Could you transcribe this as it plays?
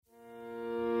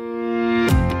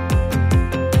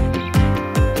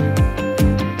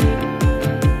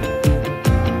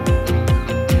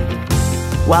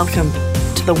Welcome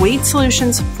to the Weight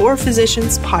Solutions for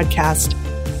Physicians podcast,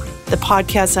 the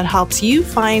podcast that helps you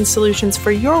find solutions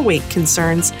for your weight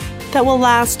concerns that will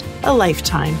last a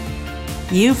lifetime.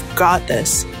 You've got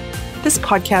this. This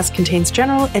podcast contains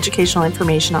general educational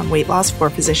information on weight loss for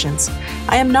physicians.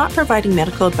 I am not providing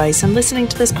medical advice, and listening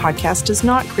to this podcast does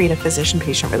not create a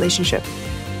physician-patient relationship.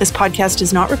 This podcast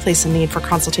does not replace the need for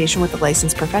consultation with a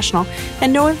licensed professional,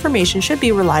 and no information should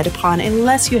be relied upon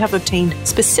unless you have obtained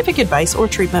specific advice or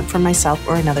treatment from myself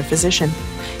or another physician.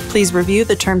 Please review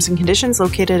the terms and conditions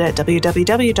located at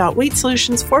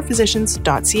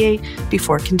www.weightsolutionsforphysicians.ca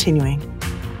before continuing.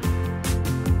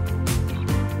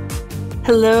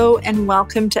 Hello and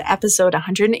welcome to episode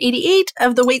 188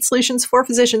 of the Weight Solutions for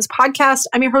Physicians podcast.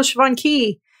 I'm your host, Siobhan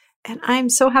Key, and I'm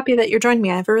so happy that you're joining me.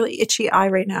 I have a really itchy eye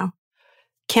right now.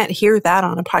 Can't hear that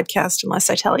on a podcast unless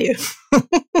I tell you.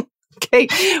 Okay,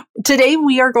 today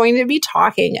we are going to be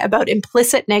talking about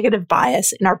implicit negative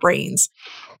bias in our brains.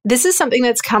 This is something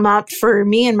that's come up for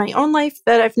me in my own life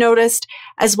that I've noticed,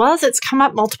 as well as it's come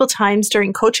up multiple times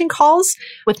during coaching calls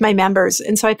with my members.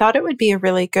 And so I thought it would be a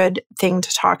really good thing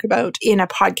to talk about in a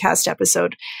podcast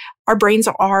episode. Our brains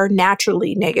are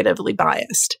naturally negatively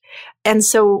biased. And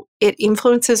so it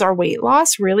influences our weight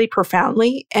loss really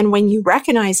profoundly. And when you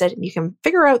recognize it and you can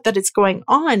figure out that it's going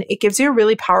on, it gives you a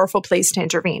really powerful place to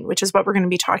intervene, which is what we're going to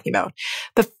be talking about.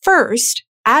 But first,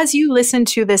 as you listen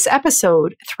to this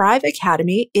episode, Thrive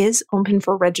Academy is open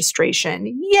for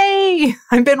registration. Yay!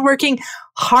 I've been working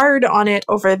hard on it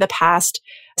over the past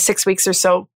 6 weeks or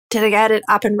so to get it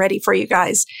up and ready for you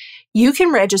guys. You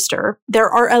can register. There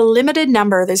are a limited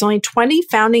number. There's only 20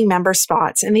 founding member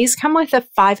spots, and these come with a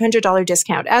 $500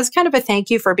 discount as kind of a thank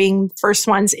you for being the first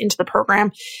ones into the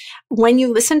program. When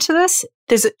you listen to this,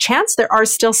 there's a chance there are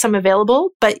still some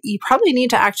available, but you probably need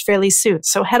to act fairly soon.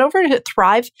 So head over to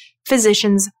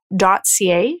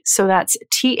thrivephysicians.ca. So that's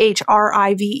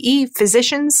THRIVE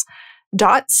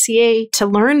physicians.ca to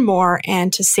learn more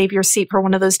and to save your seat for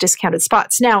one of those discounted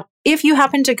spots. Now, if you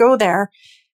happen to go there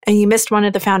and you missed one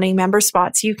of the founding member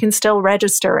spots, you can still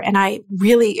register. And I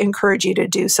really encourage you to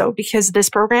do so because this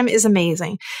program is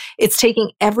amazing. It's taking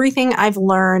everything I've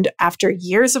learned after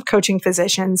years of coaching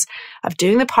physicians, of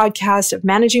doing the podcast, of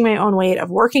managing my own weight, of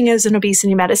working as an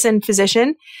obesity medicine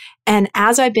physician. And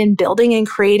as I've been building and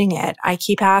creating it, I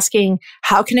keep asking,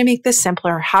 how can I make this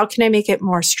simpler? How can I make it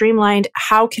more streamlined?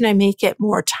 How can I make it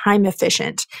more time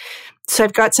efficient? So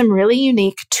I've got some really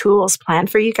unique tools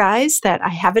planned for you guys that I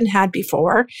haven't had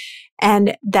before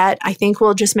and that I think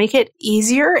will just make it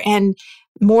easier and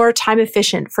more time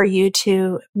efficient for you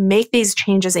to make these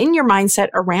changes in your mindset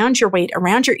around your weight,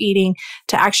 around your eating,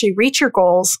 to actually reach your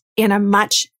goals in a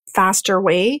much faster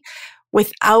way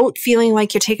without feeling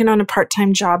like you're taking on a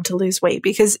part-time job to lose weight.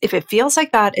 Because if it feels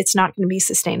like that, it's not going to be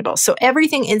sustainable. So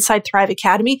everything inside Thrive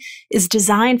Academy is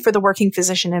designed for the working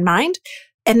physician in mind.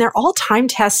 And they're all time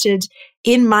tested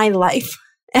in my life.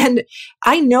 And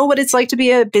I know what it's like to be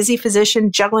a busy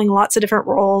physician juggling lots of different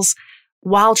roles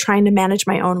while trying to manage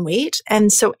my own weight.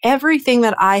 And so everything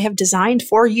that I have designed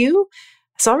for you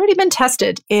has already been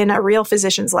tested in a real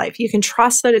physician's life. You can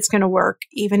trust that it's going to work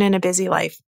even in a busy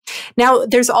life. Now,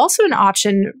 there's also an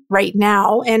option right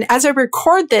now. And as I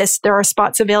record this, there are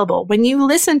spots available. When you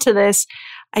listen to this,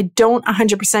 I don't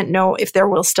 100% know if there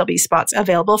will still be spots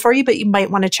available for you, but you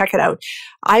might want to check it out.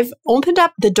 I've opened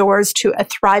up the doors to a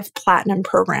Thrive Platinum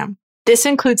program. This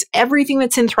includes everything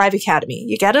that's in Thrive Academy.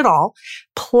 You get it all.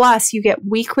 Plus, you get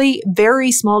weekly,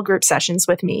 very small group sessions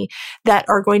with me that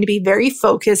are going to be very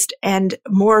focused and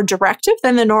more directive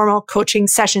than the normal coaching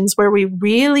sessions where we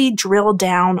really drill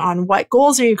down on what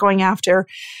goals are you going after,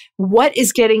 what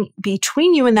is getting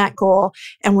between you and that goal,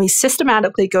 and we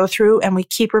systematically go through and we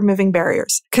keep removing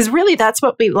barriers. Because really, that's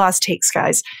what weight loss takes,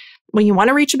 guys. When you want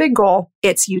to reach a big goal,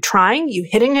 it's you trying, you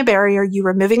hitting a barrier, you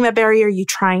removing that barrier, you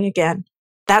trying again.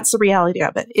 That's the reality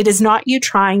of it. It is not you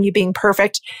trying, you being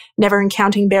perfect, never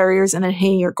encountering barriers and then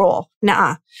hitting your goal.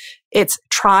 Nuh-uh. It's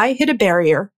try, hit a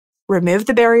barrier, remove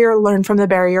the barrier, learn from the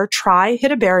barrier, try,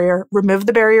 hit a barrier, remove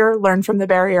the barrier, learn from the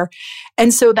barrier.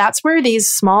 And so that's where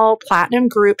these small platinum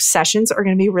group sessions are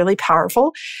going to be really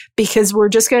powerful because we're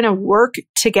just going to work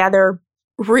together,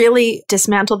 really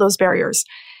dismantle those barriers.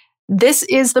 This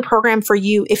is the program for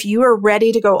you if you are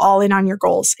ready to go all in on your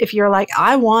goals. If you're like,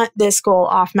 I want this goal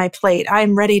off my plate,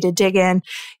 I'm ready to dig in.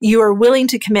 You are willing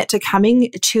to commit to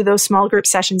coming to those small group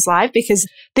sessions live because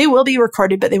they will be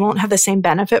recorded, but they won't have the same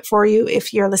benefit for you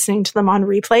if you're listening to them on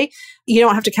replay. You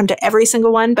don't have to come to every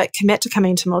single one, but commit to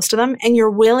coming to most of them. And you're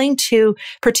willing to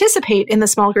participate in the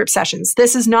small group sessions.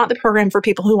 This is not the program for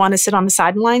people who want to sit on the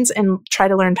sidelines and try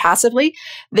to learn passively.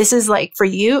 This is like for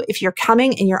you, if you're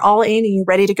coming and you're all in and you're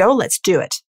ready to go, let's do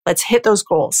it. Let's hit those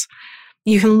goals.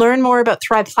 You can learn more about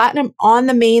Thrive Platinum on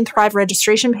the main Thrive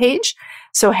registration page.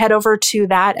 So head over to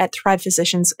that at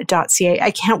thrivephysicians.ca.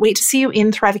 I can't wait to see you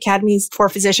in Thrive Academies for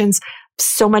Physicians.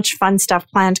 So much fun stuff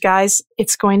planned, guys.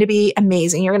 It's going to be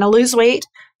amazing. You're going to lose weight.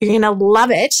 You're going to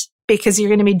love it because you're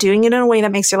going to be doing it in a way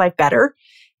that makes your life better.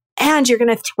 And you're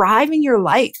going to thrive in your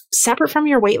life separate from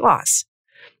your weight loss.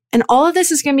 And all of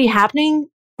this is going to be happening.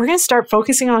 We're going to start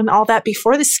focusing on all that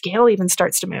before the scale even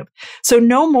starts to move. So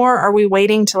no more are we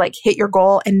waiting to like hit your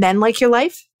goal and then like your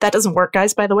life. That doesn't work,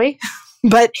 guys, by the way.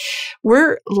 But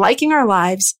we're liking our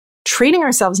lives, treating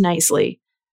ourselves nicely,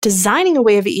 designing a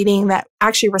way of eating that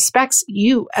actually respects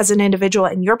you as an individual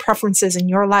and your preferences in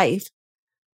your life.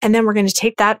 And then we're going to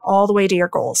take that all the way to your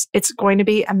goals. It's going to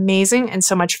be amazing and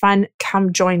so much fun.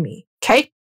 Come join me.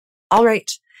 Okay. All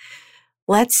right.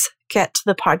 Let's get to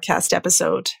the podcast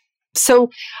episode.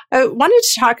 So I wanted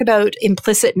to talk about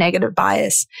implicit negative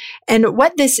bias. And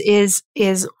what this is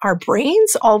our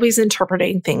brains always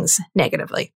interpreting things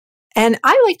negatively. And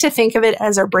I like to think of it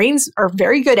as our brains are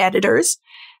very good editors,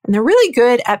 and they're really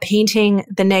good at painting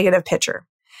the negative picture.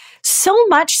 So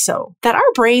much so that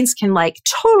our brains can like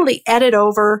totally edit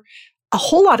over a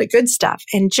whole lot of good stuff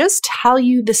and just tell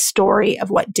you the story of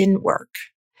what didn't work.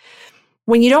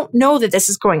 When you don't know that this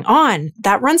is going on,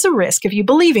 that runs a risk of you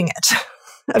believing it,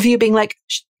 of you being like,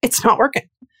 it's not working.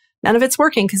 None of it's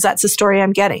working because that's the story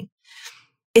I'm getting.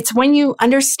 It's when you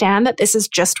understand that this is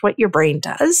just what your brain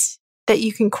does that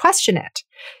you can question it.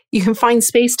 You can find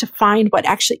space to find what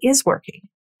actually is working.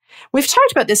 We've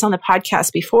talked about this on the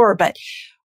podcast before, but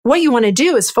what you want to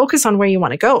do is focus on where you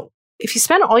want to go. If you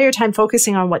spend all your time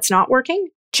focusing on what's not working,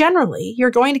 generally, you're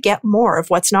going to get more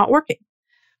of what's not working.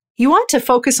 You want to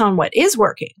focus on what is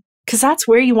working because that's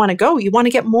where you want to go. You want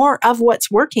to get more of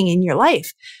what's working in your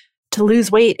life to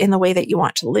lose weight in the way that you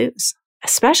want to lose,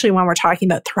 especially when we're talking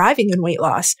about thriving in weight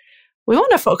loss. We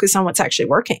want to focus on what's actually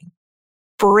working.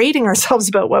 Berating ourselves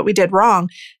about what we did wrong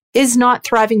is not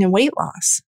thriving in weight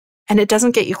loss, and it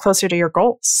doesn't get you closer to your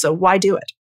goals. So why do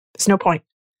it? There's no point.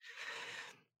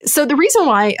 So the reason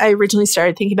why I originally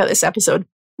started thinking about this episode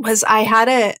was I had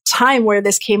a time where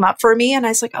this came up for me and I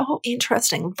was like, oh,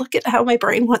 interesting. Look at how my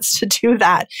brain wants to do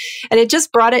that. And it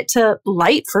just brought it to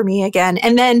light for me again.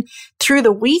 And then through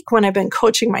the week when I've been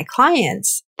coaching my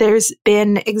clients, there's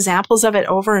been examples of it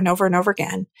over and over and over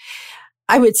again.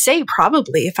 I would say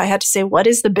probably if I had to say, what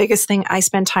is the biggest thing I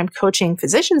spend time coaching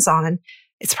physicians on?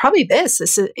 It's probably this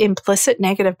implicit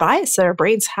negative bias that our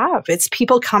brains have. It's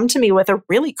people come to me with a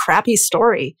really crappy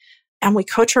story and we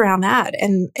coach around that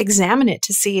and examine it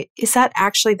to see, is that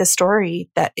actually the story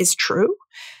that is true?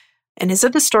 And is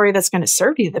it the story that's going to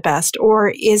serve you the best?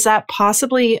 Or is that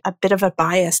possibly a bit of a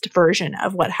biased version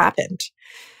of what happened?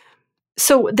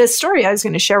 So the story I was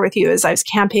going to share with you is I was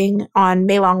camping on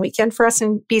May Long weekend for us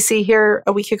in BC here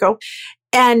a week ago.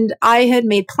 And I had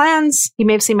made plans. You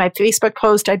may have seen my Facebook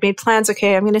post. I'd made plans.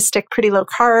 Okay, I'm going to stick pretty low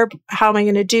carb. How am I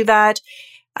going to do that?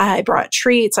 I brought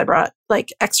treats. I brought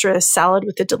like extra salad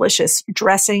with a delicious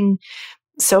dressing.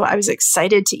 So I was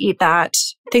excited to eat that.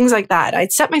 Things like that.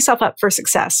 I'd set myself up for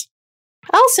success.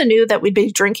 I also knew that we'd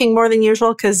be drinking more than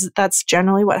usual because that's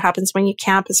generally what happens when you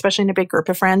camp, especially in a big group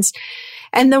of friends.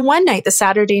 And the one night, the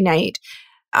Saturday night,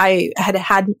 I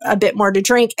had a bit more to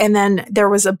drink, and then there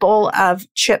was a bowl of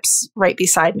chips right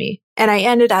beside me. And I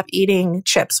ended up eating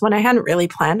chips when I hadn't really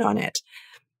planned on it.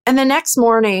 And the next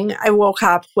morning, I woke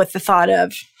up with the thought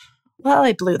of, well,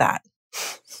 I blew that.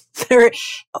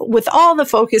 With all the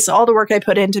focus, all the work I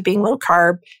put into being low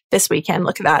carb this weekend,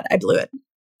 look at that, I blew it.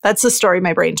 That's the story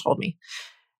my brain told me.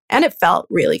 And it felt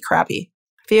really crappy.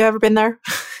 Have you ever been there?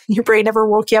 Your brain ever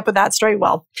woke you up with that story?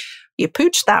 Well, you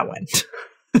pooched that one.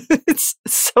 It's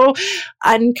so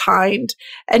unkind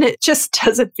and it just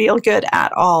doesn't feel good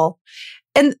at all.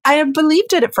 And I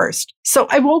believed it at first. So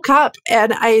I woke up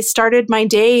and I started my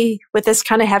day with this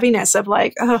kind of heaviness of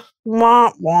like, oh,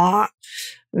 wah, wah,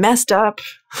 messed up.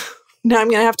 Now I'm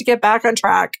going to have to get back on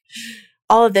track.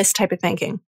 All of this type of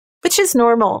thinking, which is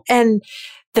normal. And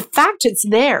the fact it's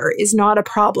there is not a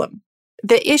problem.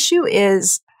 The issue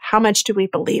is how much do we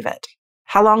believe it?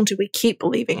 How long do we keep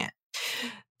believing it?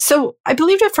 So I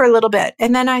believed it for a little bit.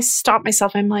 And then I stopped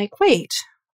myself. I'm like, wait,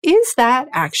 is that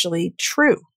actually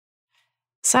true?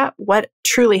 Is that what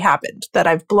truly happened, that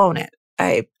I've blown it?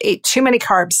 I ate too many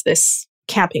carbs this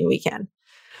camping weekend.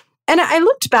 And I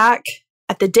looked back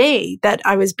at the day that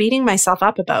I was beating myself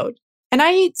up about, and I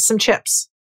ate some chips.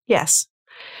 Yes.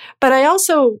 But I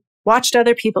also watched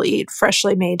other people eat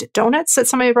freshly made donuts that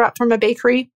somebody brought from a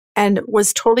bakery and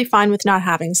was totally fine with not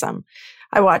having some.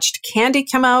 I watched candy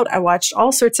come out. I watched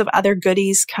all sorts of other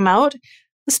goodies come out.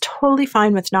 Was totally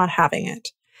fine with not having it.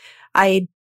 I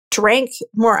drank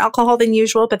more alcohol than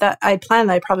usual, but that I planned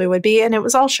that I probably would be, and it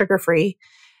was all sugar-free.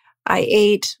 I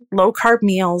ate low-carb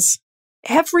meals.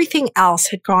 Everything else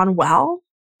had gone well,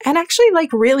 and actually like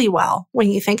really well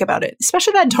when you think about it,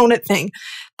 especially that donut thing.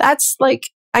 That's like,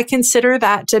 I consider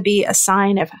that to be a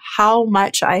sign of how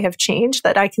much I have changed,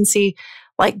 that I can see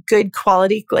like good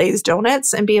quality glazed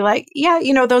donuts and be like, yeah,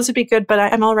 those would be good, but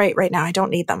I'm all right now. I don't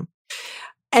need them.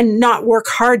 And not work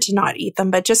hard to not eat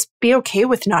them, but just be okay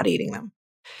with not eating them.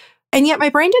 And yet my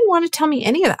brain didn't want to tell me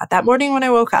any of that. That morning when I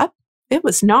woke up, it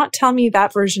was not telling me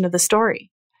that version of the story.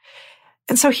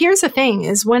 And so here's the thing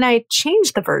is when I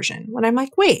changed the version, when I'm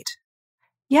like, wait,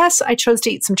 yes, I chose to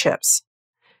eat some chips.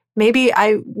 Maybe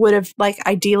I would have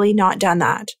ideally not done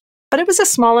that, but it was a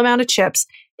small amount of chips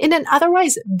in an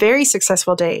otherwise very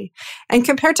successful day. And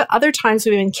compared to other times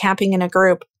we've been camping in a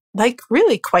group,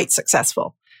 really quite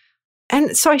successful.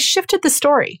 And so I shifted the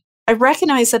story. I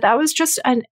recognized that was just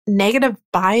a negative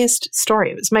biased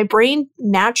story. It was my brain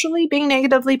naturally being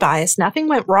negatively biased. Nothing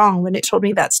went wrong when it told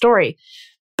me that story,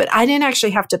 but I didn't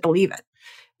actually have to believe it.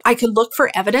 I could look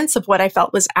for evidence of what I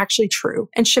felt was actually true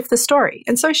and shift the story.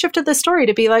 And so I shifted the story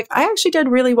to be like, I actually did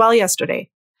really well yesterday.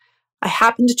 I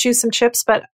happened to choose some chips,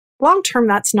 but long term,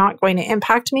 that's not going to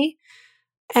impact me.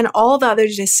 And all the other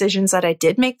decisions that I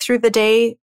did make through the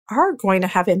day are going to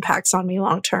have impacts on me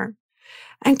long term.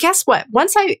 And guess what?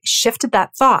 Once I shifted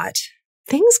that thought,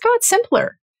 things got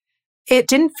simpler. It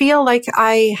didn't feel like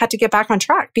I had to get back on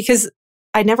track because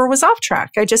I never was off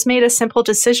track. I just made a simple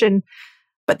decision,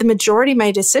 but the majority of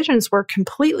my decisions were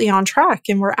completely on track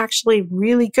and were actually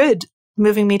really good,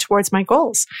 moving me towards my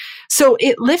goals. So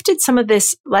it lifted some of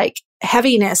this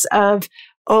heaviness of,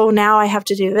 oh, now I have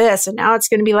to do this and now it's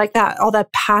going to be like that, all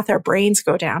that path our brains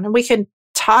go down. And we can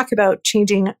talk about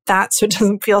changing that so it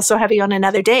doesn't feel so heavy on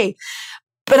another day.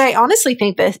 But I honestly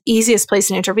think the easiest place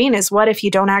to intervene is what if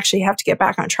you don't actually have to get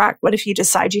back on track? What if you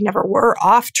decide you never were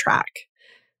off track?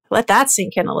 Let that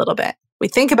sink in a little bit. We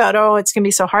think about, oh, it's going to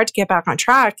be so hard to get back on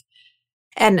track.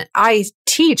 And I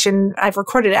teach and I've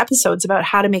recorded episodes about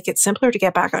how to make it simpler to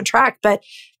get back on track. But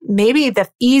maybe the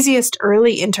easiest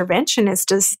early intervention is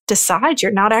to decide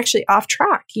you're not actually off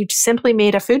track. You simply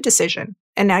made a food decision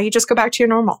and now you just go back to your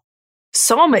normal.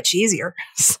 So much easier,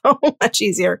 so much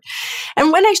easier.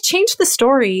 And when I changed the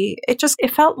story, it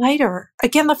felt lighter.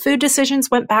 Again, the food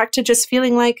decisions went back to just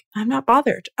feeling like I'm not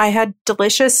bothered. I had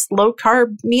delicious low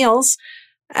carb meals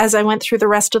as I went through the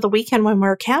rest of the weekend when we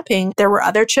were camping. There were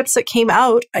other chips that came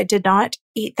out. I did not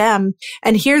eat them.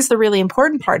 And here's the really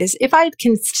important part is if I had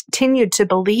continued to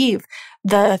believe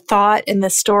the thought and the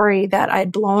story that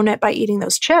I'd blown it by eating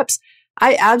those chips,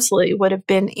 I absolutely would have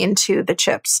been into the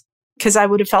chips. Because I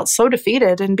would have felt so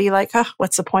defeated and be like, oh,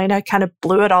 what's the point? I kind of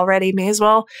blew it already. May as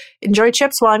well enjoy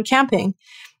chips while I'm camping.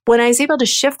 When I was able to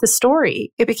shift the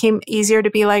story, it became easier to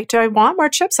be like, do I want more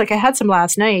chips? I had some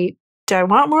last night. Do I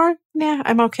want more? Nah,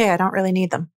 I'm okay. I don't really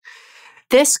need them.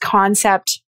 This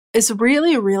concept is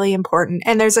really, really important.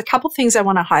 And there's a couple things I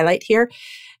want to highlight here.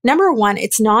 Number one,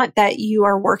 it's not that you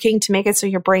are working to make it so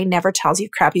your brain never tells you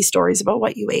crappy stories about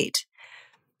what you ate.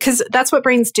 Because that's what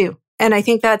brains do. And I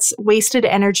think that's wasted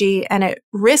energy and it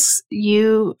risks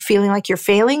you feeling like you're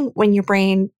failing when your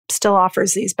brain still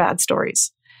offers these bad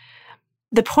stories.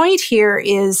 The point here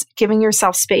is giving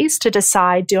yourself space to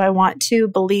decide, do I want to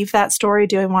believe that story?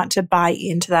 Do I want to buy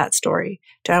into that story?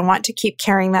 Do I want to keep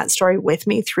carrying that story with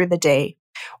me through the day?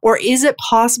 Or is it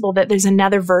possible that there's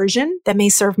another version that may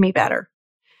serve me better?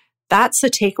 That's the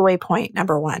takeaway point,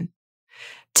 number one.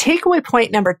 Takeaway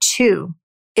point number two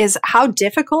is how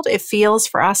difficult it feels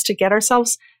for us to get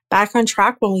ourselves back on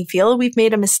track when we feel we've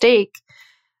made a mistake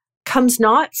comes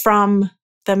not from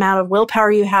the amount of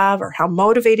willpower you have or how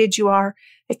motivated you are.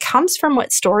 It comes from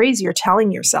what stories you're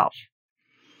telling yourself.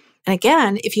 And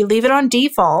again, if you leave it on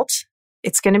default,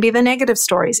 it's going to be the negative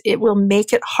stories. It will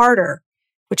make it harder,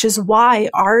 which is why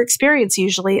our experience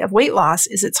usually of weight loss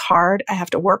is it's hard. I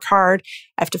have to work hard.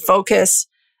 I have to focus.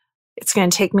 It's going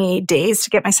to take me days to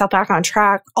get myself back on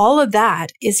track. All of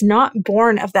that is not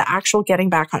born of the actual getting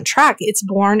back on track. It's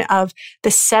born of the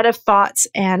set of thoughts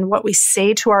and what we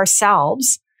say to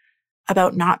ourselves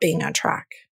about not being on track.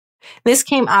 This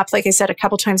came up, like I said, a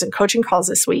couple times in coaching calls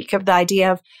this week of the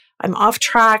idea of I'm off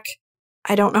track.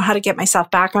 I don't know how to get myself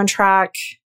back on track.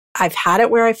 I've had it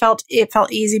where it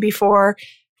felt easy before.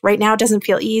 Right now it doesn't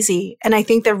feel easy. And I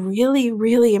think the really,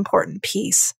 really important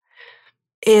piece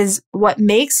is what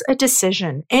makes a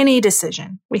decision, any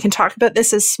decision. We can talk about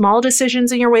this as small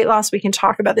decisions in your weight loss. We can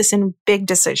talk about this in big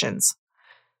decisions.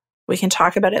 We can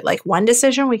talk about it like one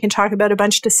decision. We can talk about a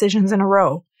bunch of decisions in a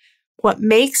row. What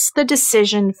makes the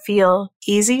decision feel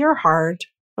easy or hard,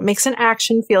 what makes an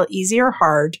action feel easy or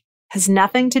hard, has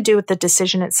nothing to do with the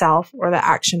decision itself or the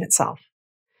action itself.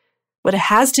 What it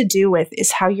has to do with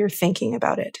is how you're thinking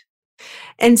about it.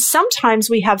 And sometimes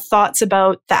we have thoughts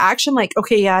about the action like,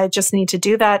 okay, yeah, I just need to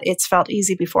do that. It's felt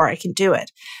easy before I can do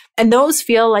it. And those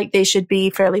feel like they should be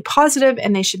fairly positive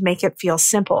and they should make it feel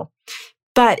simple.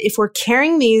 But if we're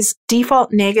carrying these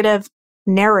default negative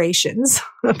narrations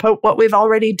about what we've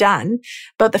already done,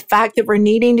 about the fact that we're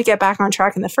needing to get back on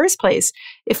track in the first place,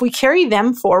 if we carry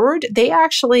them forward, they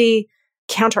actually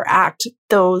counteract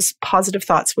those positive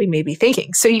thoughts we may be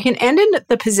thinking. So you can end in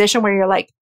the position where you're like,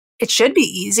 it should be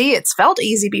easy. It's felt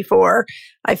easy before.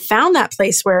 I found that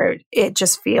place where it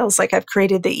just feels like I've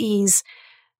created the ease,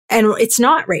 and it's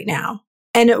not right now.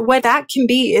 And what that can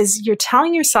be is you're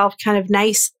telling yourself kind of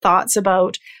nice thoughts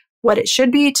about what it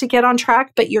should be to get on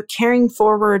track, but you're carrying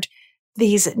forward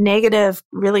these negative,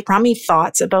 really crummy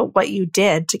thoughts about what you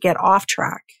did to get off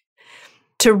track.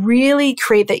 To really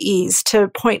create the ease, to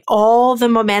point all the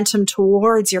momentum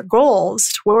towards your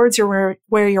goals, towards where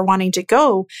you're wanting to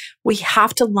go, we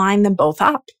have to line them both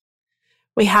up.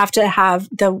 We have to have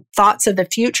the thoughts of the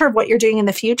future, of what you're doing in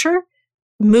the future,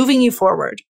 moving you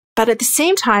forward. But at the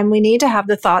same time, we need to have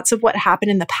the thoughts of what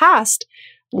happened in the past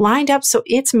lined up so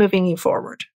it's moving you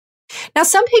forward. Now,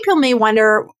 some people may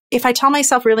wonder, if I tell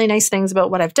myself really nice things about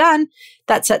what I've done,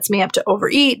 that sets me up to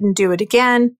overeat and do it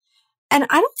again. And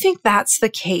I don't think that's the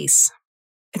case.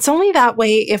 It's only that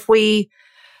way if we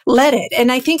let it.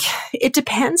 And I think it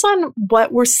depends on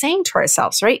what we're saying to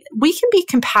ourselves, right? We can be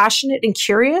compassionate and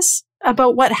curious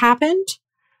about what happened.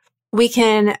 We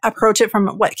can approach it from,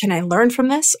 what can I learn from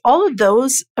this? All of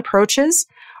those approaches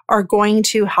are going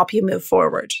to help you move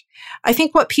forward. I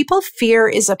think what people fear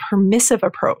is a permissive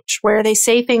approach where they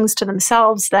say things to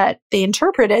themselves that they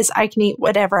interpret as, I can eat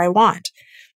whatever I want.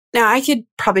 Now, I could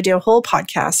probably do a whole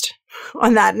podcast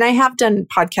on that, and I have done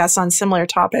podcasts on similar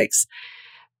topics.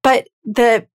 But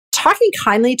the talking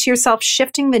kindly to yourself,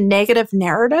 shifting the negative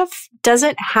narrative,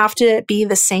 doesn't have to be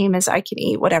the same as I can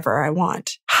eat whatever I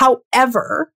want.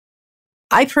 However,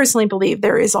 I personally believe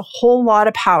there is a whole lot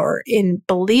of power in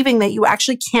believing that you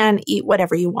actually can eat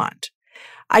whatever you want.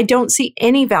 I don't see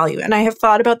any value, and I have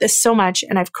thought about this so much,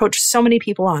 and I've coached so many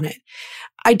people on it.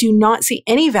 I do not see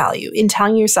any value in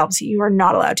telling yourselves that you are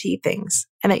not allowed to eat things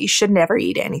and that you should never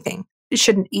eat anything. You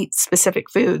shouldn't eat specific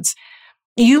foods.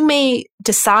 You may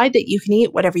decide that you can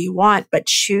eat whatever you want, but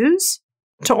choose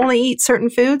to only eat certain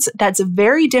foods. That's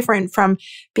very different from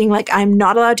being like, I'm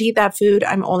not allowed to eat that food.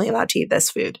 I'm only allowed to eat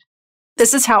this food.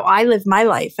 This is how I live my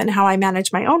life and how I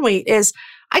manage my own weight is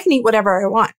I can eat whatever I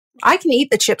want. I can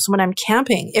eat the chips when I'm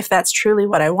camping if that's truly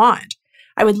what I want.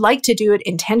 I would like to do it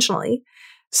intentionally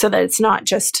so that it's not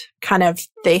just kind of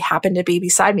they happen to be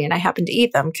beside me and I happen to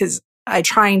eat them, because I'm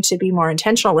trying to be more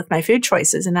intentional with my food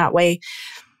choices in that way.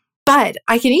 But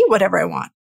I can eat whatever I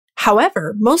want.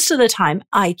 However, most of the time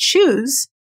I choose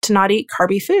to not eat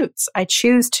carby foods. I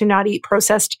choose to not eat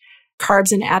processed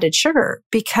carbs and added sugar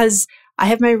because I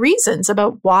have my reasons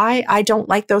about why I don't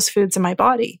like those foods in my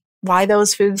body, why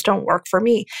those foods don't work for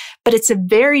me. But it's a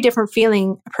very different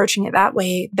feeling approaching it that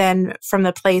way than from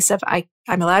the place of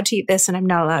I'm allowed to eat this and I'm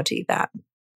not allowed to eat that.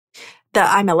 The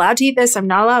I'm allowed to eat this, I'm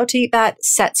not allowed to eat that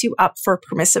sets you up for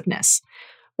permissiveness.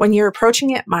 When you're approaching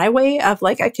it my way of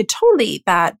like, I could totally eat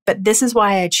that, but this is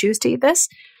why I choose to eat this,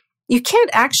 you can't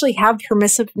actually have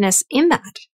permissiveness in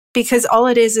that, because all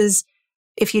it is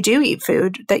if you do eat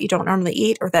food that you don't normally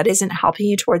eat or that isn't helping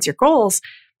you towards your goals,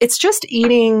 it's just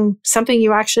eating something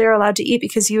you actually are allowed to eat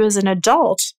because you as an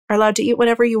adult are allowed to eat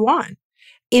whatever you want.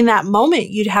 In that moment,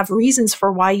 you'd have reasons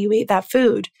for why you ate that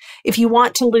food. If you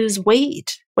want to lose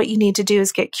weight, what you need to do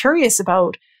is get curious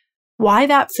about why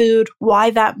that food,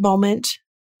 why that moment.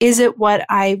 Is it what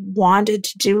I wanted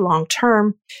to do long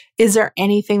term? Is there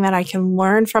anything that I can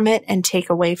learn from it and take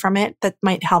away from it that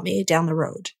might help me down the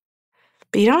road?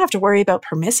 But you don't have to worry about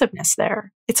permissiveness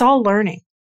there. It's all learning.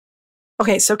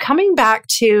 Okay, so coming back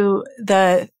to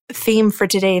the theme for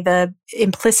today, the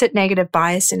implicit negative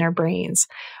bias in our brains,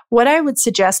 what I would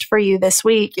suggest for you this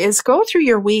week is go through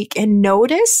your week and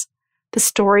notice the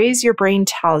stories your brain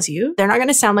tells you. They're not going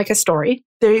to sound like a story.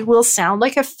 They will sound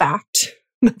like a fact.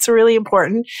 That's really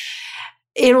important.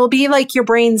 It will be like your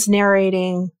brain's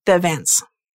narrating the events.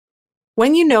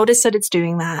 When you notice that it's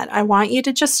doing that, I want you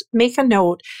to just make a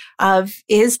note of,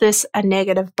 is this a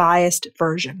negative biased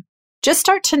version? Just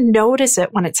start to notice it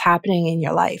when it's happening in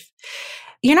your life.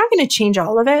 You're not going to change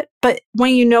all of it, but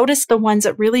when you notice the ones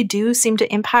that really do seem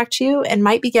to impact you and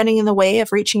might be getting in the way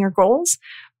of reaching your goals,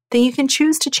 then you can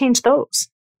choose to change those.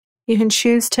 You can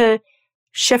choose to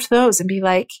shift those and be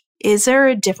like, is there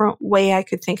a different way I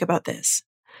could think about this?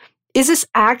 Is this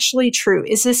actually true?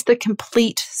 Is this the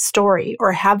complete story?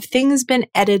 Or have things been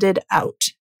edited out?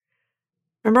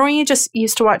 Remember when you just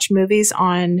used to watch movies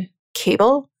on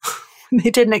cable? They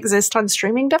didn't exist on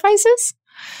streaming devices?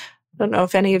 I don't know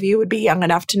if any of you would be young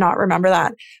enough to not remember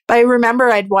that. But I remember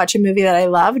I'd watch a movie that I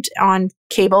loved on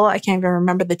cable. I can't even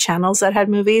remember the channels that had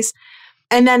movies.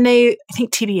 And then I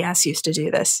think TBS used to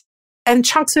do this. And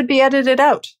chunks would be edited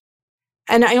out.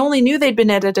 And I only knew they'd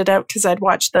been edited out because I'd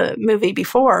watched the movie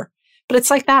before. But it's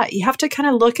like that. You have to kind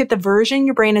of look at the version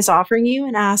your brain is offering you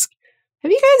and ask,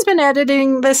 have you guys been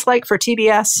editing this like for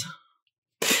TBS?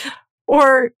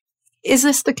 Or is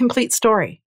this the complete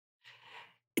story?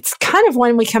 It's kind of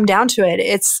when we come down to it,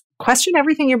 it's question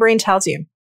everything your brain tells you.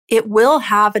 It will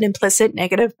have an implicit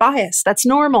negative bias. That's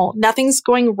normal. Nothing's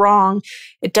going wrong.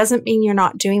 It doesn't mean you're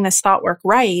not doing this thought work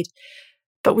right,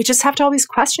 but we just have to always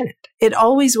question it. It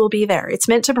always will be there. It's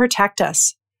meant to protect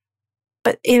us.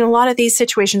 But in a lot of these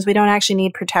situations, we don't actually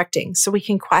need protecting. So we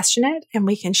can question it and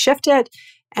we can shift it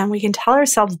and we can tell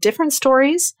ourselves different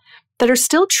stories that are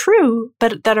still true,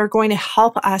 but that are going to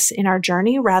help us in our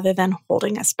journey rather than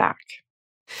holding us back.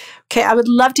 Okay, I would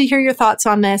love to hear your thoughts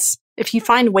on this. If you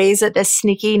find ways that this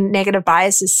sneaky negative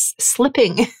bias is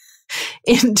slipping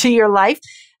into your life,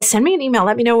 send me an email.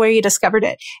 Let me know where you discovered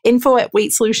it.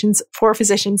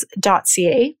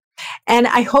 info@weightsolutionsforphysicians.ca. And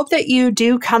I hope that you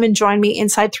do come and join me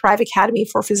inside Thrive Academy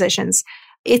for Physicians.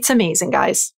 It's amazing,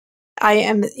 guys. I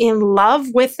am in love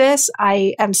with this.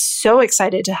 I am so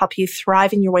excited to help you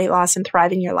thrive in your weight loss and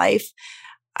thrive in your life.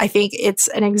 I think it's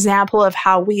an example of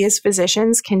how we as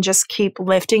physicians can just keep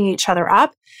lifting each other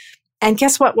up. And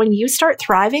guess what? When you start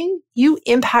thriving, you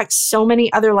impact so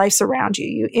many other lives around you.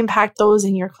 You impact those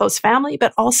in your close family,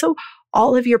 but also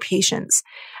all of your patients.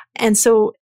 And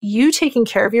so you taking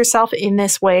care of yourself in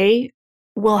this way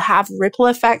will have ripple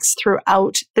effects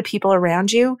throughout the people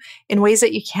around you in ways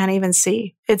that you can't even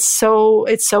see. It's so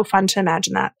fun to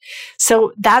imagine that.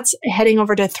 So that's heading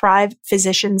over to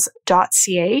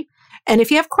thrivephysicians.ca. And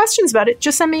if you have questions about it,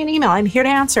 just send me an email. I'm here to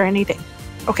answer anything.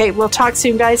 Okay, we'll talk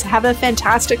soon, guys. Have a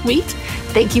fantastic week.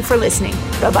 Thank you for listening.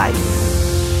 Bye-bye.